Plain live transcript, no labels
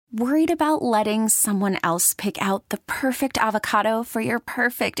Worried about letting someone else pick out the perfect avocado for your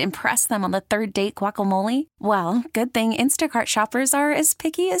perfect impress them on the third date guacamole? Well, good thing Instacart shoppers are as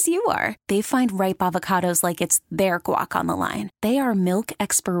picky as you are. They find ripe avocados like it's their guac on the line. They are milk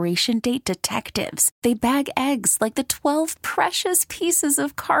expiration date detectives. They bag eggs like the 12 precious pieces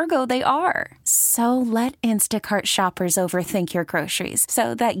of cargo they are. So let Instacart shoppers overthink your groceries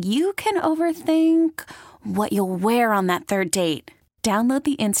so that you can overthink what you'll wear on that third date. Download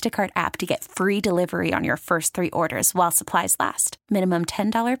the Instacart app to get free delivery on your first 3 orders while supplies last. Minimum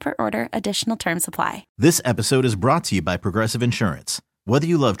 $10 per order. Additional terms apply. This episode is brought to you by Progressive Insurance. Whether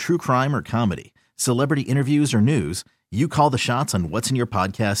you love true crime or comedy, celebrity interviews or news, you call the shots on what's in your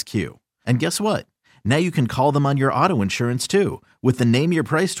podcast queue. And guess what? Now you can call them on your auto insurance too with the Name Your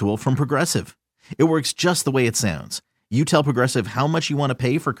Price tool from Progressive. It works just the way it sounds. You tell Progressive how much you want to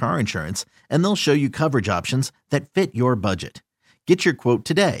pay for car insurance, and they'll show you coverage options that fit your budget. Get your quote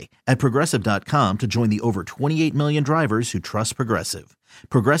today at Progressive.com to join the over 28 million drivers who trust Progressive.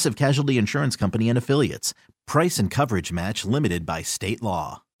 Progressive Casualty Insurance Company and Affiliates. Price and coverage match limited by state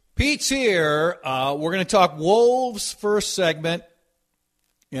law. Pete's here. We're going to talk Wolves first segment,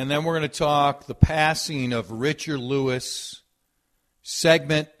 and then we're going to talk the passing of Richard Lewis.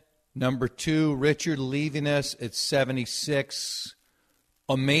 Segment number 2, Richard leaving us at 76.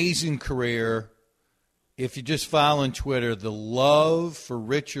 Amazing career. If you're just following Twitter, the love for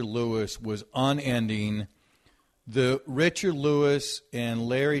Richard Lewis was unending. The Richard Lewis and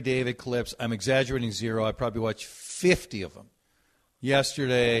Larry David clips, I'm exaggerating 0. I probably watched 50 of them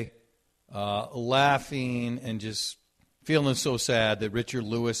yesterday, laughing and just feeling so sad that Richard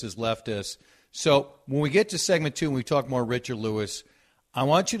Lewis has left us. So when we get to segment 2 and we talk more Richard Lewis, I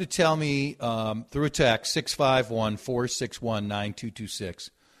want you to tell me through a text, 651-461-9226,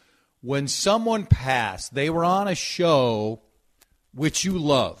 when someone passed, they were on a show which you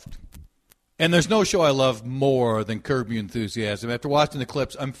loved. And there's no show I love more than Curb Your Enthusiasm. After watching the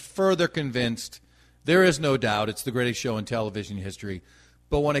clips, I'm further convinced, there is no doubt, it's the greatest show in television history.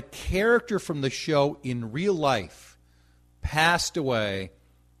 But when a character from the show in real life passed away,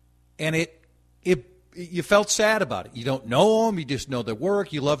 and you felt sad about it. You don't know them. You just know their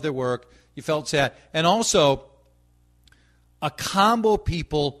work. You love their work. You felt sad. And also, a combo of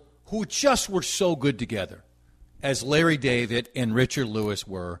people who just were so good together, as Larry David and Richard Lewis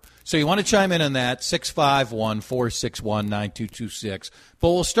were. So you want to chime in on that, 651-461-9226.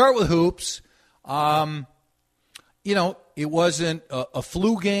 But we'll start with hoops. It wasn't a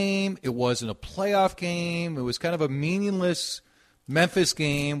flu game. It wasn't a playoff game. It was kind of a meaningless Memphis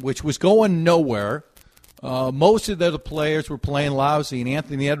game, which was going nowhere. Most of the other players were playing lousy, and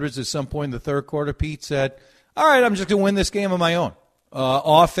Anthony Edwards at some point in the third quarter, Pete said, all right, I'm just going to win this game on my own.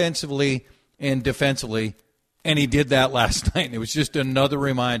 Offensively and defensively, and he did that last night. And it was just another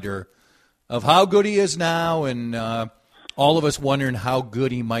reminder of how good he is now, and all of us wondering how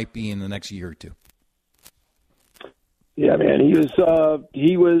good he might be in the next year or two. Yeah, man, he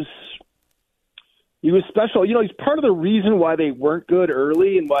was special. You know, he's part of the reason why they weren't good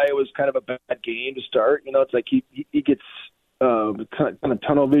early and why it was kind of a bad game to start. You know, it's like he gets kind of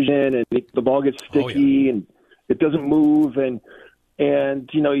tunnel vision, and the ball gets sticky, and it doesn't move, and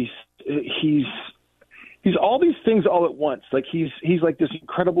you know, he's all these things all at once. Like he's like this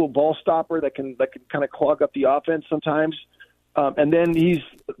incredible ball stopper that can kind of clog up the offense sometimes, and then he's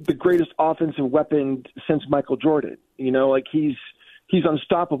the greatest offensive weapon since Michael Jordan. You know, like he's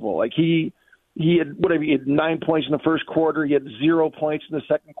unstoppable. Like he had 9 points in the first quarter. He had 0 points in the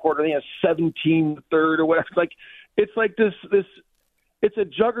second quarter. He has 17 in the third or whatever. It's like this. It's a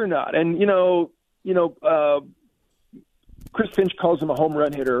juggernaut, and you know. Chris Finch calls him a home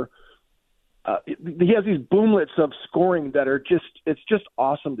run hitter. He has these boomlets of scoring that are it's just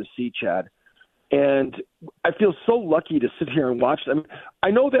awesome to see, Chad. And I feel so lucky to sit here and watch them.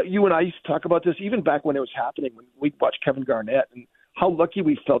 I know that you and I used to talk about this even back when it was happening, when we watched Kevin Garnett, and how lucky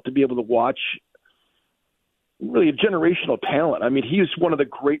we felt to be able to watch really a generational talent. I mean, he was one of the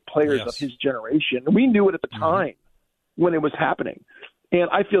great players of his generation. And we knew it at the time when it was happening. And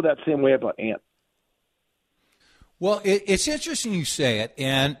I feel that same way about Ant. Well, it's interesting you say it.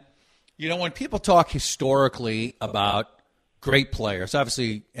 And, you know, when people talk historically about great players,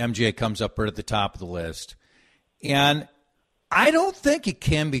 obviously MJ comes up right at the top of the list. And I don't think it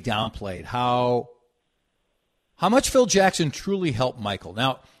can be downplayed how much Phil Jackson truly helped Michael.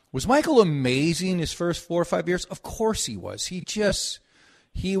 Now, was Michael amazing his first 4 or 5 years? Of course he was. He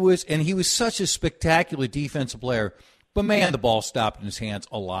was such a spectacular defensive player. But, man, the ball stopped in his hands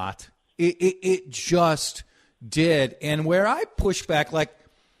a lot. It just did. And where I push back, like,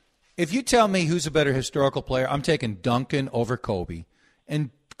 if you tell me who's a better historical player, I'm taking Duncan over Kobe. And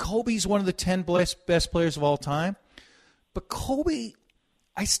Kobe's one of the 10 best players of all time. But Kobe,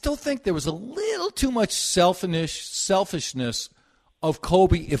 I still think there was a little too much selfishness of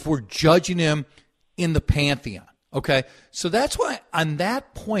Kobe if we're judging him in the pantheon. Okay? So that's why on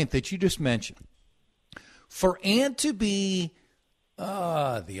that point that you just mentioned, for Ant to be the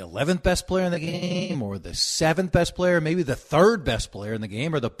 11th best player in the game or the 7th best player, maybe the 3rd best player in the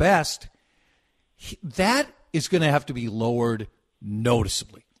game or the best, that is going to have to be lowered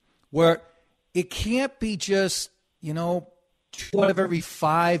noticeably. Where it can't be just, 2 out of every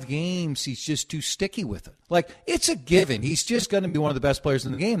 5 games, he's just too sticky with it. Like, it's a given. He's just going to be one of the best players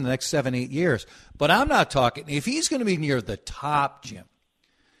in the game in the next 7-8 years. But I'm not talking, if he's going to be near the top, Jim,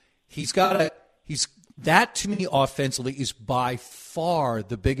 that to me offensively is by far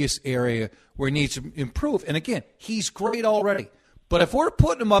the biggest area where he needs to improve. And again, he's great already. But if we're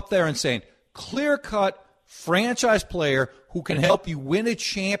putting him up there and saying, clear-cut franchise player who can help you win a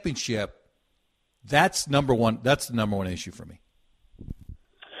championship, that's number one. That's the number one issue for me.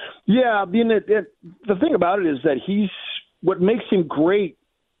 Yeah, I mean, the thing about it is that what makes him great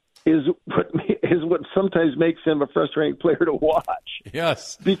is what sometimes makes him a frustrating player to watch.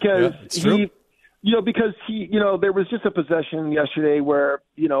 Yes, because it's true. There was just a possession yesterday where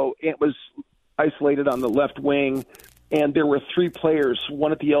Ant was isolated on the left wing, and there were 3 players,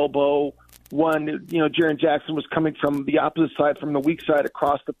 one at the elbow. One, Jaren Jackson was coming from the opposite side, from the weak side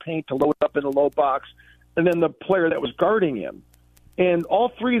across the paint to load up in the low box, and then the player that was guarding him. And all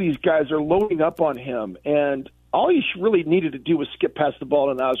 3 of these guys are loading up on him, and all he really needed to do was skip past the ball,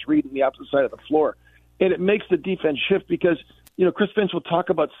 and I was reading the opposite side of the floor. And it makes the defense shift because, Chris Finch will talk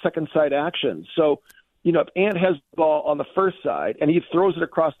about second side action. So, if Ant has the ball on the first side and he throws it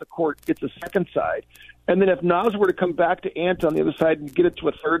across the court, it's a second side. And then if Nas were to come back to Ant on the other side and get it to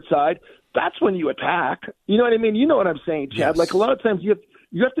a third side, that's when you attack. You know what I mean? You know what I'm saying, Chad? Yes. Like a lot of times you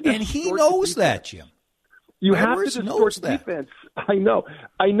have to. And he knows that, Jim. You have to distort the defense. I know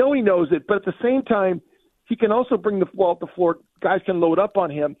he knows it, but at the same time, he can also bring the ball to the floor. Guys can load up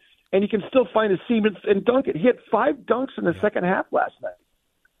on him, and he can still find a seam and dunk it. He had 5 dunks in the second half last night.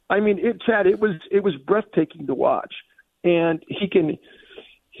 I mean, Chad, it was breathtaking to watch, and he can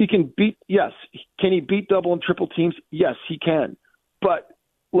beat. Yes, can he beat double and triple teams? Yes, he can. But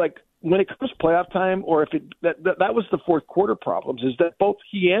like when it comes playoff time, or if that was the fourth quarter problems, is that both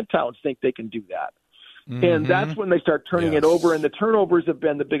he and Towns think they can do that. Mm-hmm. And that's when they start turning it over, and the turnovers have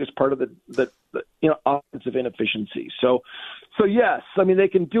been the biggest part of the offensive inefficiency. So yes, I mean they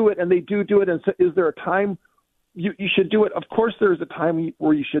can do it, and they do it. And so is there a time you should do it? Of course, there's a time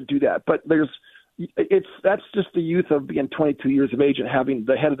where you should do that, but that's just the youth of being 22 years of age and having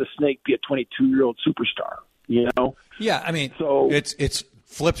the head of the snake be a 22-year-old superstar. Yeah, I mean, so it's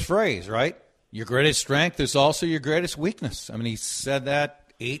Flip's phrase, right? Your greatest strength is also your greatest weakness. I mean, he said that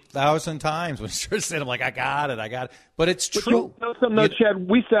 8,000 times when he started saying, "I'm like, I got it," but it's true. Chad,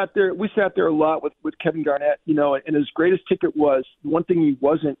 we sat there a lot with Kevin Garnett, and his greatest ticket was one thing he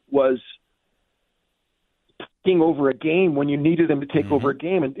wasn't was taking over a game when you needed him to take over a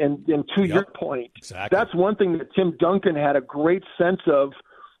game, and to your point, exactly. That's one thing that Tim Duncan had a great sense of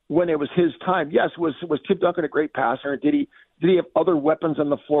when it was his time. Yes, was Tim Duncan a great passer? Did he have other weapons on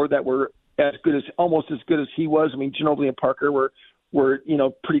the floor that were almost as good as he was? I mean, Ginobili and Parker were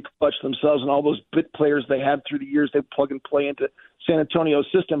pretty clutch themselves, and all those bit players they had through the years, they plug and play into San Antonio's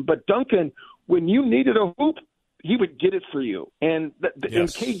system. But Duncan, when you needed a hoop, he would get it for you. And and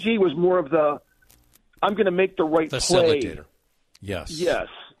KG was more of I'm going to make the right facilitator. Play. Yes.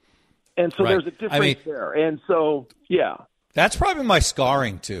 And so there's a difference there. And so, yeah. That's probably my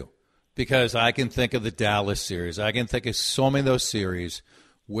scarring, too, because I can think of the Dallas series. I can think of so many of those series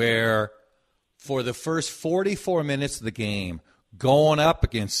where for the first 44 minutes of the game, going up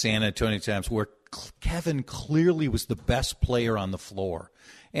against San Antonio Times, where Kevin clearly was the best player on the floor.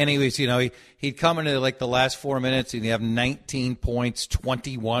 And he was, he'd come into like the last 4 minutes and he'd have 19 points,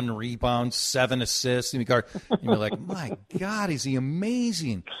 21 rebounds, 7 assists. And you're like, my God, is he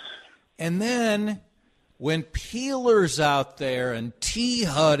amazing? And then when Peeler's out there and T.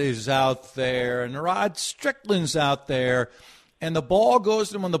 Hud is out there and Rod Strickland's out there and the ball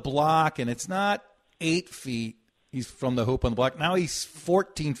goes to him on the block and it's not 8 feet. He's from the hoop on the block. Now he's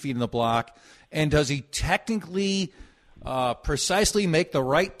 14 feet in the block. And does he technically precisely make the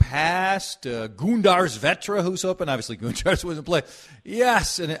right pass to Gundar's Vetra, who's open? Obviously, Gundar's wasn't playing.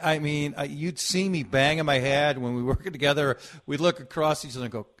 Yes, and I mean, you'd see me banging my head when we were working together. We'd look across each other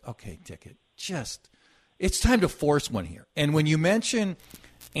and go, okay, Ticket, it's time to force one here. And when you mention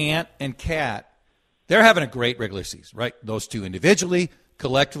Ant and Cat, they're having a great regular season, right? Those two individually,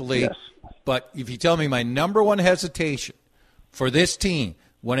 collectively. Yes. But if you tell me my number one hesitation for this team,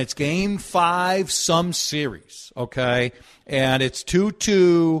 when it's Game 5 some series, okay, and it's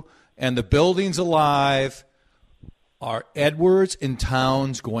 2-2 and the building's alive, are Edwards and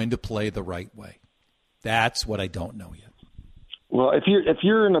Towns going to play the right way? That's what I don't know yet. Well, if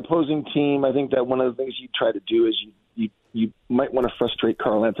you're an opposing team, I think that one of the things you try to do is you might want to frustrate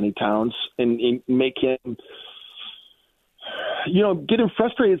Karl Anthony Towns and make him, get him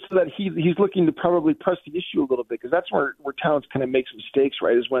frustrated so that he's looking to probably press the issue a little bit, because that's where Towns kind of makes mistakes,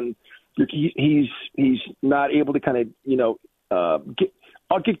 right? Is when he's not able to kind of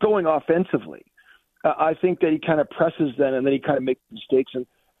get going offensively. I think that he kind of presses then, and then he kind of makes mistakes. And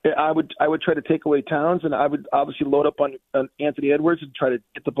I would try to take away Towns, and I would obviously load up on Anthony Edwards and try to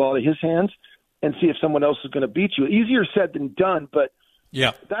get the ball to his hands and see if someone else is going to beat you. Easier said than done, but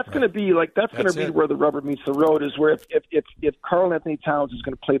yeah, that's going to be where the rubber meets the road. Is where if Karl Anthony Towns is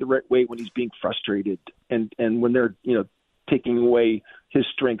going to play the right way when he's being frustrated and when they're taking away his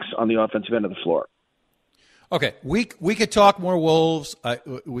strengths on the offensive end of the floor. Okay, we could talk more Wolves.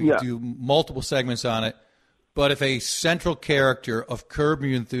 We could do multiple segments on it. But if a central character of Curb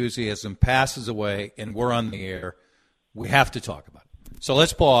Your Enthusiasm passes away and we're on the air, we have to talk about it. So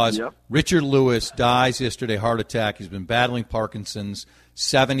let's pause. Yep. Richard Lewis dies yesterday, heart attack. He's been battling Parkinson's,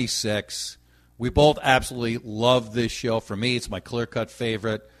 76. We both absolutely love this show. For me, it's my clear-cut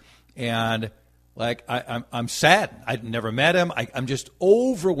favorite. And, I'm sad. I'd never met him. I'm just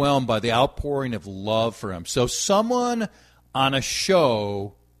overwhelmed by the outpouring of love for him. So someone on a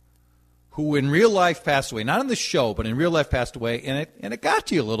show who in real life passed away, not on the show, but in real life passed away, and it got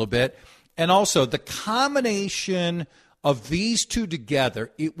to you a little bit. And also the combination of these two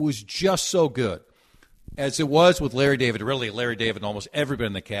together, it was just so good, as it was with Larry David, really Larry David and almost everybody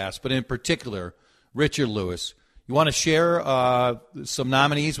in the cast, but in particular, Richard Lewis. You want to share some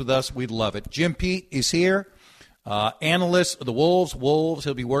nominees with us? We'd love it. Jim Pete is here, analyst of the Wolves.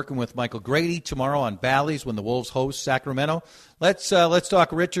 He'll be working with Michael Grady tomorrow on Bally's when the Wolves host Sacramento. Let's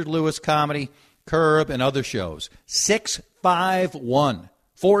talk Richard Lewis comedy, Curb, and other shows.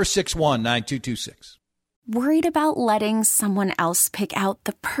 651-461-9226. Worried about letting someone else pick out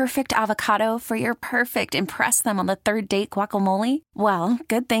the perfect avocado for your perfect impress them on the third date guacamole? Well,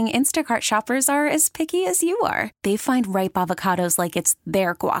 good thing Instacart shoppers are as picky as you are. They find ripe avocados like it's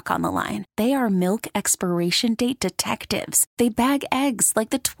their guac on the line. They are milk expiration date detectives. They bag eggs like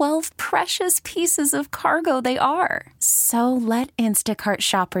the 12 precious pieces of cargo they are. So let Instacart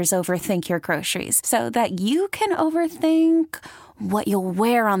shoppers overthink your groceries so that you can overthink what you'll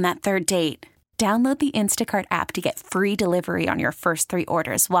wear on that third date. Download the Instacart app to get free delivery on your first 3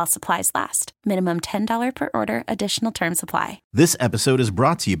 orders while supplies last. Minimum $10 per order. Additional terms apply. This episode is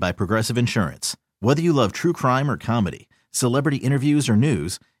brought to you by Progressive Insurance. Whether you love true crime or comedy, celebrity interviews or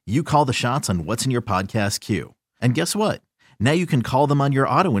news, you call the shots on what's in your podcast queue. And guess what? Now you can call them on your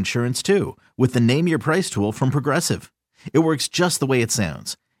auto insurance too with the Name Your Price tool from Progressive. It works just the way it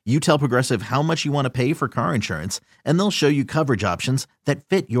sounds. You tell Progressive how much you want to pay for car insurance, and they'll show you coverage options that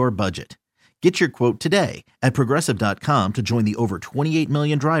fit your budget. Get your quote today at Progressive.com to join the over 28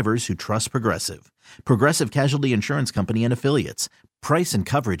 million drivers who trust Progressive. Progressive Casualty Insurance Company and Affiliates. Price and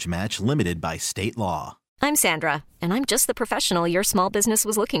coverage match limited by state law. I'm Sandra, and I'm just the professional your small business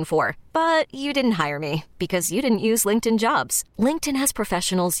was looking for. But you didn't hire me because you didn't use LinkedIn Jobs. LinkedIn has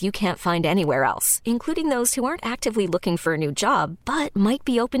professionals you can't find anywhere else, including those who aren't actively looking for a new job, but might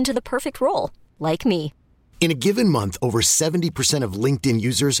be open to the perfect role, like me. In a given month, over 70% of LinkedIn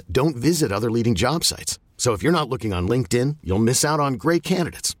users don't visit other leading job sites. So if you're not looking on LinkedIn, you'll miss out on great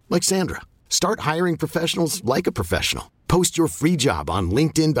candidates like Sandra. Start hiring professionals like a professional. Post your free job on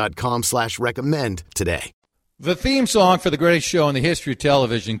linkedin.com/recommend today. The theme song for the greatest show in the history of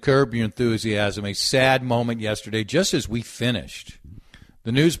television, Curb Your Enthusiasm, a sad moment yesterday, just as we finished.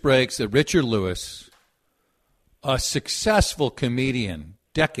 The news breaks that Richard Lewis, a successful comedian,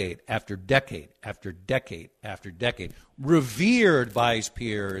 decade after decade after decade after decade, revered by his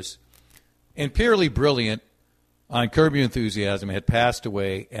peers and purely brilliant on Curb Your Enthusiasm, had passed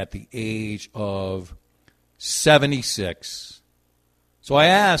away at the age of 76. So I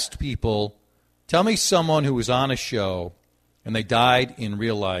asked people, tell me someone who was on a show and they died in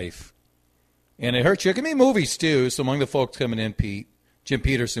real life. And it hurts you. It can be movies, too. So among the folks coming in, Jim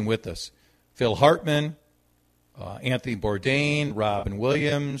Petersen with us, Phil Hartman, Anthony Bourdain, Robin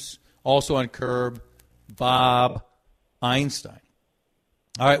Williams, also on Curb, Bob Einstein.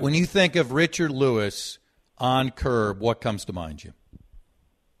 All right, when you think of Richard Lewis on Curb, what comes to mind, Jim?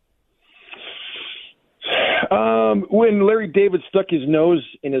 When Larry David stuck his nose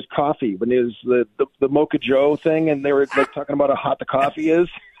in his coffee, when it was the Mocha Joe thing, and they were talking about how hot the coffee is.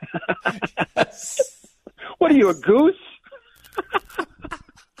 Yes. What are you, a goose?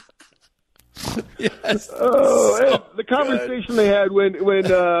 Yes. Oh, So and the conversation they had when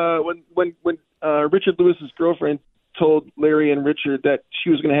Richard Lewis's girlfriend told Larry and Richard that she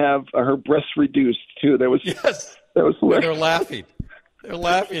was going to have her breasts reduced too. That was yes. That was hilarious. They're laughing. They're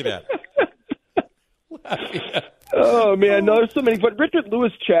laughing at it. Oh man, no, there's so many. But Richard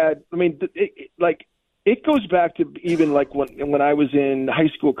Lewis, Chad. I mean, it goes back to even like when I was in high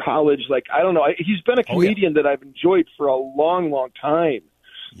school, college. Like I don't know, he's been a comedian that I've enjoyed for a long, long time.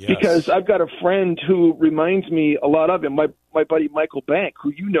 Yes. Because I've got a friend who reminds me a lot of him. My buddy Michael Bank,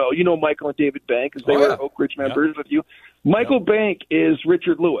 who you know Michael and David Bank, because they were Oak Ridge members with you. Michael Bank is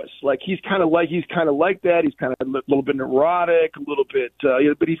Richard Lewis. Like he's kind of like that. He's kind of a little bit neurotic, a little bit,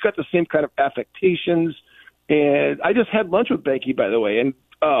 but he's got the same kind of affectations. And I just had lunch with Banky, by the way, and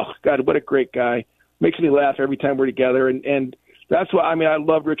oh God, what a great guy! Makes me laugh every time we're together, and that's why I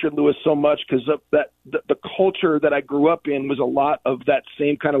love Richard Lewis so much because the culture that I grew up in was a lot of that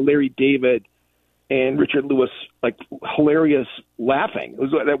same kind of Larry David and Richard Lewis, like hilarious laughing. It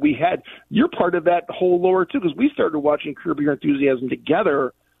was that we had. You're part of that whole lore too because we started watching Curb Your Enthusiasm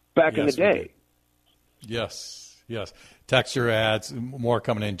together back in the day. Yes. Texture adds more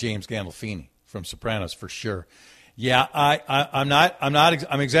coming in. James Gandolfini from Sopranos for sure. Yeah,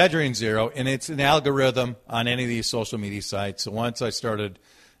 I'm exaggerating zero, and it's an algorithm on any of these social media sites. So once I started,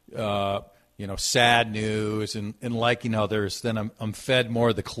 sad news and liking others, then I'm fed more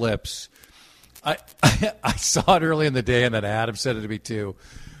of the clips. I saw it early in the day, and then Adam said it to me too.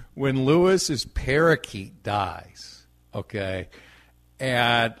 When Lewis's parakeet dies, okay,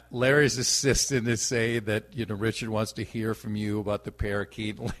 and Larry's assistant is saying that Richard wants to hear from you about the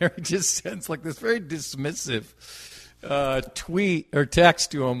parakeet. Larry just sends like this very dismissive tweet or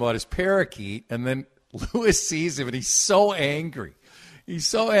text to him about his parakeet, and then Lewis sees him and he's so angry.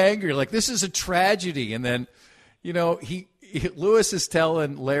 Like this is a tragedy, and then Lewis is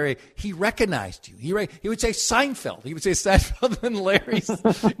telling Larry he recognized you. He would say Seinfeld. He would say Seinfeld, and Larry's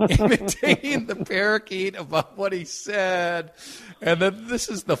imitating the parakeet about what he said. And then this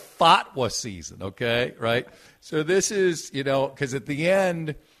is the fatwa season, okay, right? So this is, because at the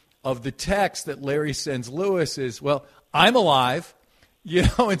end of the text that Larry sends Lewis is, well, I'm alive,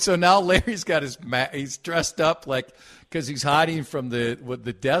 and so now Larry's got he's dressed up like because he's hiding from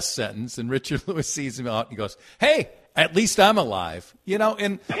the death sentence, and Richard Lewis sees him out and he goes, hey, at least I'm alive,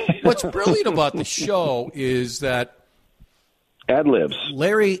 and what's brilliant about the show is that ad-libs.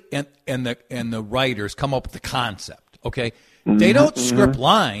 Larry and the writers come up with the concept, okay? They don't script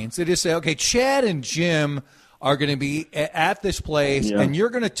lines. They just say, okay, Chad and Jim are going to be at this place, and you're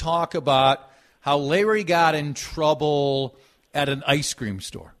going to talk about how Larry got in trouble at an ice cream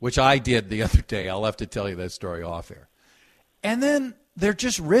store, which I did the other day. I'll have to tell you that story off air. And then they're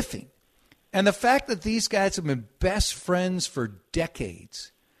just riffing. And the fact that these guys have been best friends for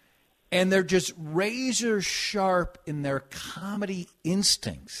decades, and they're just razor sharp in their comedy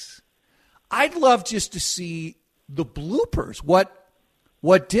instincts. I'd love just to see the bloopers.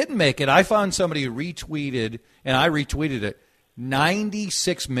 What didn't make it, I found somebody who retweeted, and I retweeted it,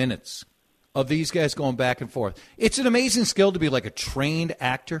 96 minutes of these guys going back and forth. It's an amazing skill to be like a trained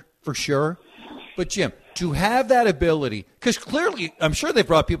actor, for sure. But, Jim, to have that ability, because clearly, I'm sure they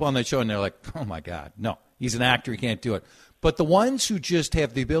brought people on that show and they're like, oh, my God, no, he's an actor, he can't do it. But the ones who just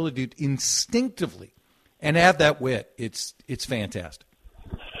have the ability to instinctively and have that wit, it's fantastic.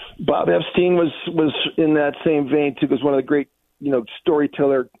 Bob Epstein was in that same vein, too, because one of the great,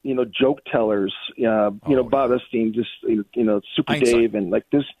 storyteller, joke tellers, Bob Epstein, just, Super Einstein. Dave, and like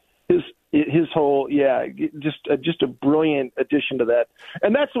this, his whole, just a brilliant addition to that.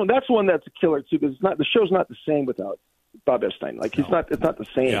 And that's one that's a killer, too, because the show's not the same without Bob Epstein. Like, it's not the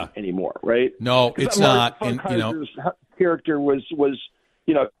same anymore, right? No, it's not. And, character was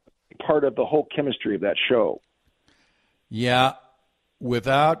part of the whole chemistry of that show. Yeah.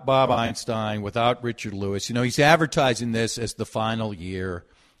 Without Bob Einstein, without Richard Lewis, he's advertising this as the final year,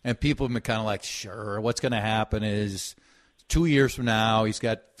 and people have been kind of like, sure, what's going to happen is 2 years from now, he's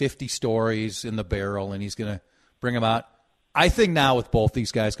got 50 stories in the barrel, and he's going to bring them out. I think now with both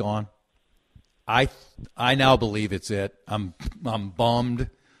these guys gone, I now believe it's it. I'm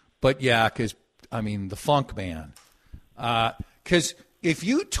bummed, but yeah, because the Funk Man. Because if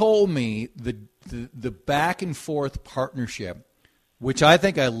you told me the back and forth partnership, which I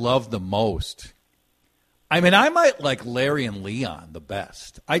think I love the most. I might like Larry and Leon the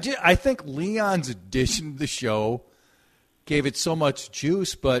best. I think Leon's addition to the show gave it so much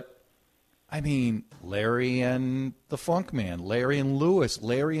juice, but Larry and the Funk Man, Larry and Lewis,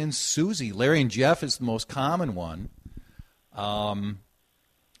 Larry and Susie, Larry and Jeff is the most common one.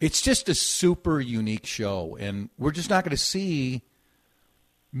 It's just a super unique show, and we're just not going to see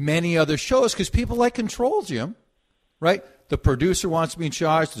many other shows because people like control, Jim, right? The producer wants to be in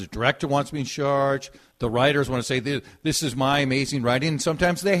charge. The director wants to be in charge. The writers want to say, this is my amazing writing. And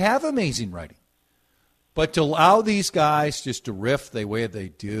sometimes they have amazing writing. But to allow these guys just to riff the way they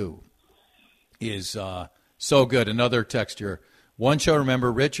do is so good. Another text here. One show, remember,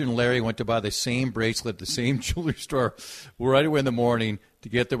 Richard and Larry went to buy the same bracelet at the same jewelry store right away in the morning to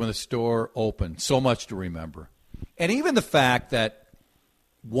get there when the store opened. So much to remember. And even the fact that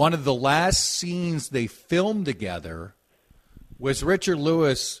one of the last scenes they filmed together was Richard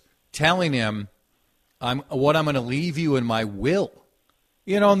Lewis telling him, what I'm going to leave you in my will.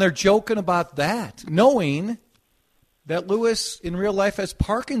 And they're joking about that, knowing that Lewis in real life has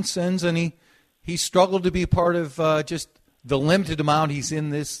Parkinson's and he struggled to be part of just the limited amount he's in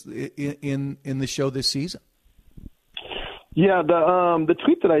this in the show this season. Yeah, the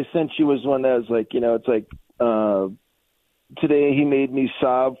tweet that I sent you was one that was like, it's like today he made me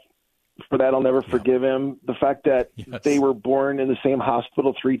sob. For that, I'll never forgive him. The fact that they were born in the same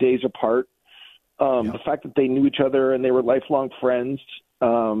hospital 3 days apart. The fact that they knew each other and they were lifelong friends.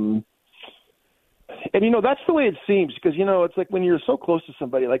 And, that's the way it seems because, it's like when you're so close to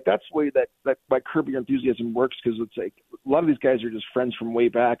somebody, like that's the way that why Curb Your Enthusiasm works because it's like a lot of these guys are just friends from way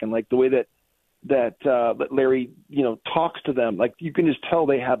back. And like the way that Larry, talks to them, like you can just tell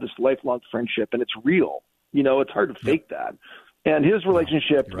they have this lifelong friendship and it's real. It's hard to fake that. And his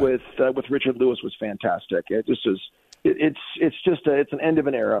relationship with Richard Lewis was fantastic. It just is. It's an end of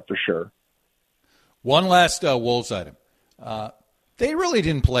an era for sure. One last Wolves item. They really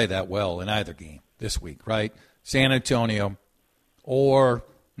didn't play that well in either game this week, right? San Antonio or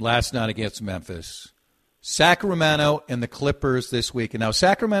last night against Memphis. Sacramento and the Clippers this week. And now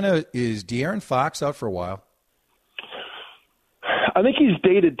Sacramento, is De'Aaron Fox out for a while? I think he's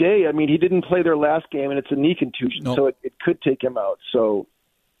day-to-day. I mean, he didn't play their last game, and it's a knee contusion, so it could take him out. So,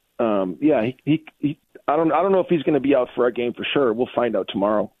 he I don't know if he's going to be out for a game for sure. We'll find out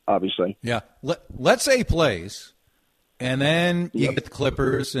tomorrow, obviously. Yeah. Let's say he plays, and then you get the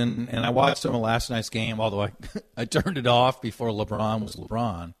Clippers, and I watched some of last night's game, although I turned it off before LeBron was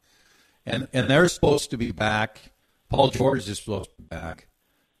LeBron. And they're supposed to be back. Paul George is supposed to be back.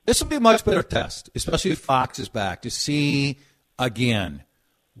 This will be a much better test, especially if Fox is back, to see – again,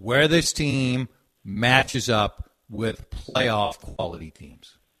 where this team matches up with playoff quality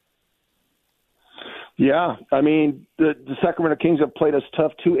teams. Yeah, I mean, the Sacramento Kings have played us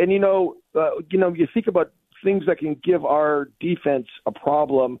tough too. And you think about things that can give our defense a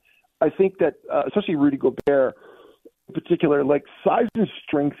problem. I think that especially Rudy Gobert in particular, like size and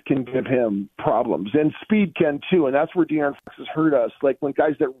strength can give him problems, and speed can too. And that's where De'Aaron Fox has hurt us. Like when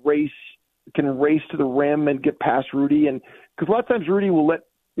guys that can race to the rim and get past Rudy, and because a lot of times Rudy will let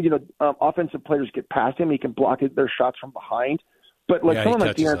offensive players get past him. He can block their shots from behind. But someone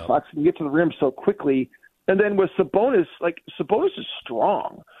like De'Aaron Fox can get to the rim so quickly. And then with Sabonis, Sabonis is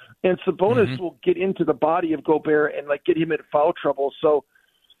strong. And Sabonis will get into the body of Gobert and get him into foul trouble. So,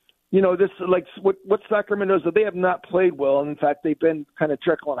 this what Sacramento is that they have not played well. And in fact, they've been kind of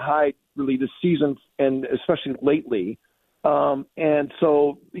Jekyll and Hyde really this season and especially lately. And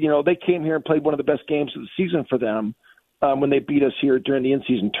so, they came here and played one of the best games of the season for them when they beat us here during the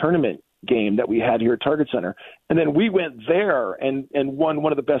in-season tournament game that we had here at Target Center. And then we went there and won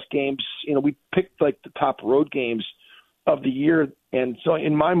one of the best games. We picked the top road games of the year. And so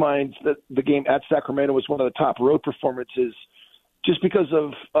in my mind, the game at Sacramento was one of the top road performances just because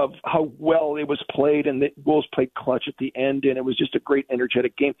of how well it was played, and the Wolves played clutch at the end, and it was just a great,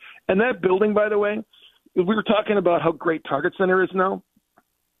 energetic game. And that building, by the way, we were talking about how great Target Center is now.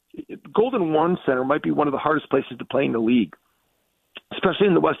 Golden One Center might be one of the hardest places to play in the league, especially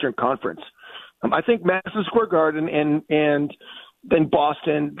in the Western Conference. I think Madison Square Garden and then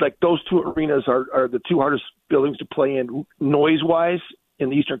Boston, those two arenas are the two hardest buildings to play in noise-wise in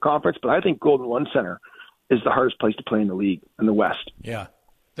the Eastern Conference, but I think Golden One Center is the hardest place to play in the league in the West. Yeah.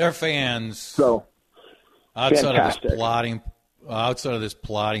 Their fans, so outside fantastic. of this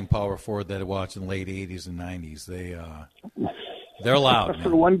plotting power forward that I watched in the late 80s and 90s, they're loud.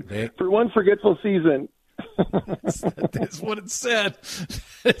 For one forgetful season. That's what it said.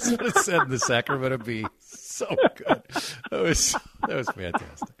 That's what it said in the Sacramento Bee. So good. That was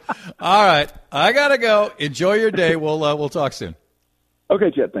fantastic. All right, I gotta go. Enjoy your day. We'll talk soon.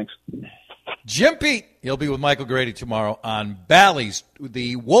 Okay, Jed. Thanks. Jim Pete. He'll be with Michael Grady tomorrow on Bally's,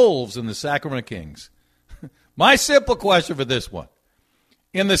 the Wolves and the Sacramento Kings. My simple question for this one: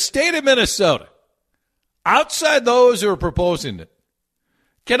 in the state of Minnesota, outside those who are proposing it,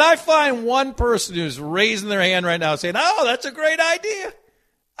 can I find one person who's raising their hand right now saying, "Oh, that's a great idea.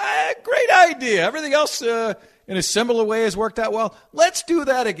 Great idea. Everything else in a similar way has worked out well? Let's do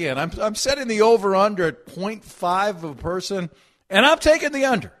that again. I'm setting the over-under at 0.5 of a person, and I'm taking the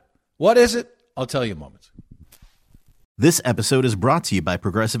under. What is it? I'll tell you in moments. This episode is brought to you by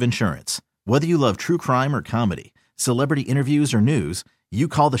Progressive Insurance. Whether you love true crime or comedy, celebrity interviews or news, you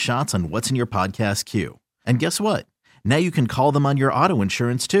call the shots on what's in your podcast queue. And guess what? Now you can call them on your auto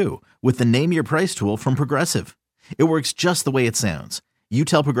insurance too with the Name Your Price tool from Progressive. It works just the way it sounds. You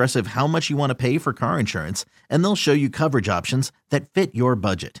tell Progressive how much you want to pay for car insurance, and they'll show you coverage options that fit your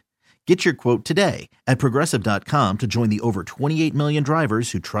budget. Get your quote today at Progressive.com to join the over 28 million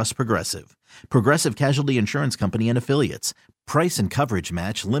drivers who trust Progressive. Progressive Casualty Insurance Company and Affiliates. Price and coverage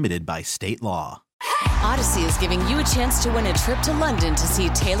match limited by state law. Odyssey is giving you a chance to win a trip to London to see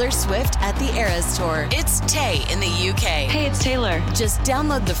Taylor Swift at the Eras Tour. It's Tay in the UK. Hey, it's Taylor. Just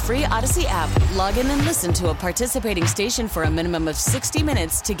download the free Odyssey app, log in and listen to a participating station for a minimum of 60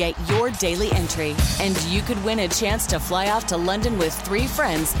 minutes to get your daily entry. And you could win a chance to fly off to London with 3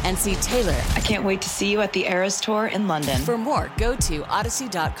 friends and see Taylor. I can't wait to see you at the Eras Tour in London. For more, go to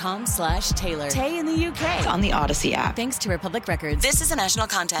odyssey.com/Taylor. Tay in the UK. It's on the Odyssey app. Thanks to Republic Records. This is a national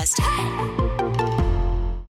contest.